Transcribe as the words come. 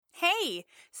Hey,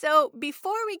 so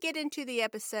before we get into the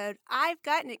episode, I've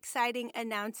got an exciting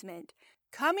announcement.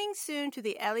 Coming soon to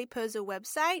the Ellie Posa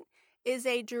website is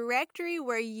a directory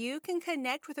where you can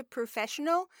connect with a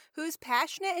professional who's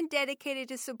passionate and dedicated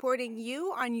to supporting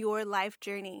you on your life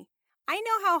journey. I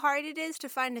know how hard it is to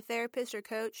find a therapist or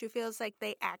coach who feels like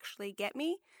they actually get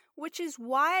me, which is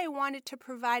why I wanted to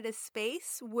provide a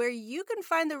space where you can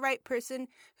find the right person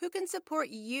who can support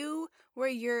you where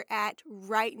you're at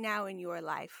right now in your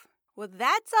life. Well,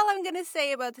 that's all I'm going to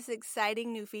say about this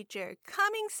exciting new feature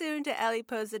coming soon to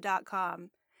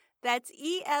ellieposa.com. That's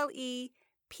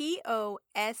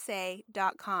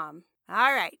ELEPOSA.com.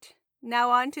 All right,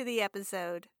 now on to the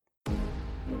episode.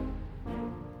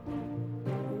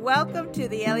 Welcome to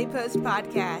the Ellie Post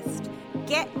Podcast.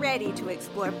 Get ready to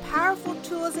explore powerful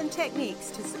tools and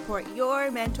techniques to support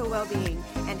your mental well-being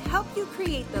and help you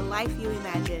create the life you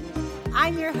imagine.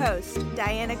 I'm your host,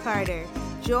 Diana Carter.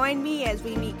 Join me as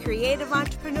we meet creative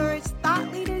entrepreneurs,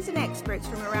 thought leaders, and experts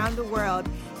from around the world,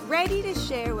 ready to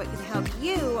share what can help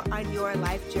you on your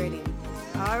life journey.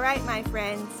 All right, my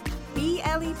friends, be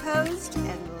Ellie Posed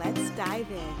and let's dive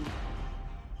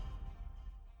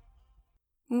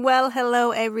in. Well, hello,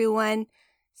 everyone.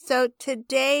 So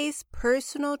today's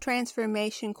personal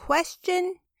transformation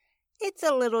question, it's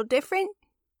a little different.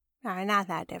 No, not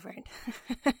that different.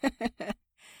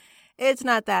 It's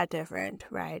not that different,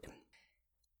 right?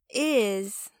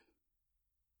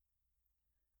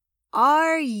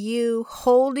 Are you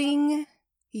holding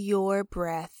your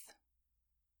breath?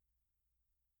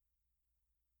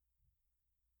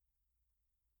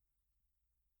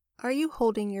 Are you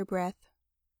holding your breath?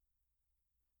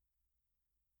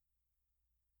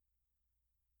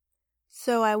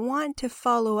 So I want to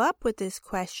follow up with this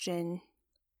question.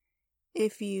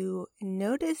 If you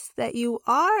notice that you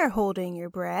are holding your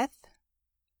breath,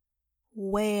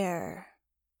 where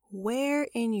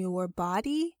in your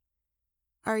body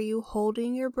are you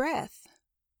holding your breath?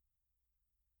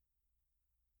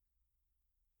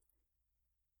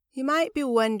 You might be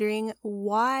wondering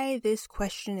why this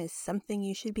question is something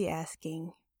you should be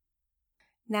asking.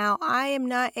 Now, I am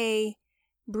not a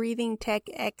breathing tech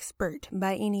expert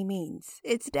by any means.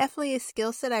 It's definitely a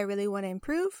skill set I really want to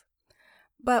improve.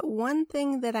 But one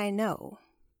thing that I know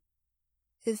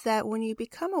is that when you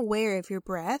become aware of your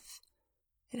breath,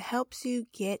 it helps you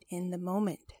get in the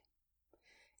moment.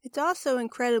 It's also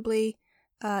incredibly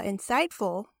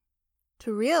insightful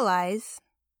to realize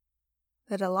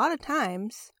that a lot of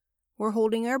times we're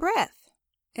holding our breath.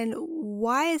 And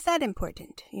why is that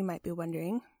important, you might be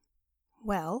wondering?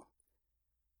 Well,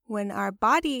 when our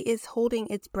body is holding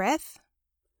its breath,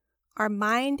 our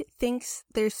mind thinks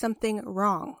there's something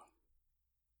wrong.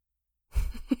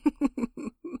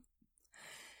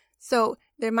 So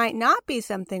there might not be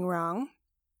something wrong,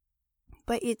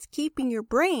 but it's keeping your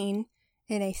brain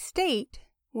in a state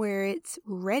where it's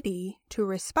ready to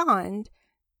respond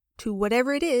to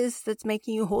whatever it is that's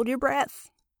making you hold your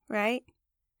breath, right?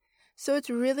 So it's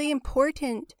really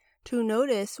important to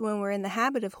notice when we're in the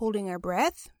habit of holding our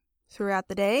breath throughout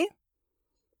the day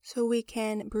so we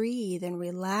can breathe and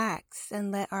relax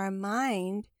and let our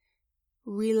mind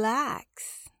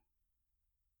relax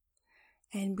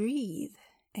and breathe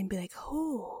and be like,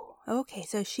 oh, okay,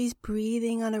 so she's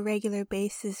breathing on a regular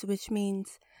basis, which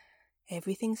means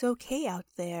everything's okay out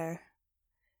there.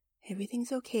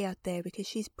 Everything's okay out there because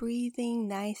she's breathing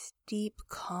nice, deep,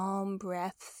 calm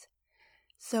breaths.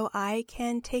 So I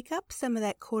can take up some of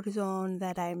that cortisone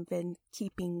that I've been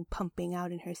keeping pumping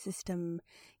out in her system,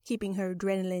 keeping her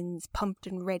adrenalines pumped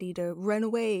and ready to run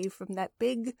away from that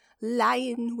big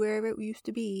lion wherever it used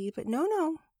to be. But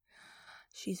no.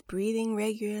 She's breathing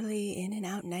regularly in and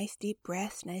out, nice deep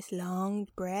breaths, nice long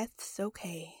breaths.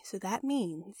 Okay, so that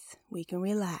means we can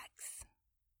relax.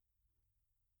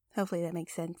 Hopefully that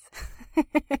makes sense.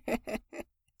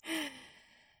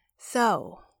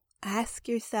 So, ask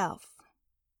yourself,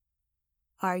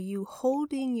 are you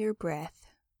holding your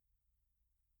breath?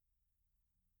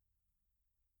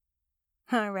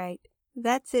 All right,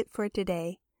 that's it for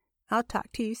today. I'll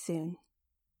talk to you soon.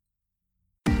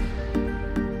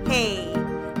 Hey,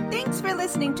 thanks for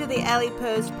listening to the Ellie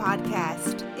Post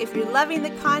Podcast. If you're loving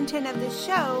the content of this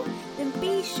show, then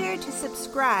be sure to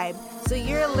subscribe so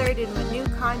you're alerted when new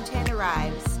content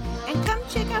arrives. And come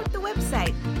check out the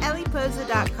website,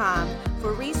 ellieposa.com,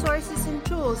 for resources and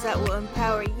tools that will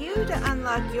empower you to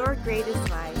unlock your greatest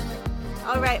life.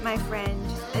 All right, my friend,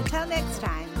 until next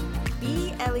time,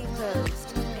 be Ellie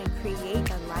Posed and create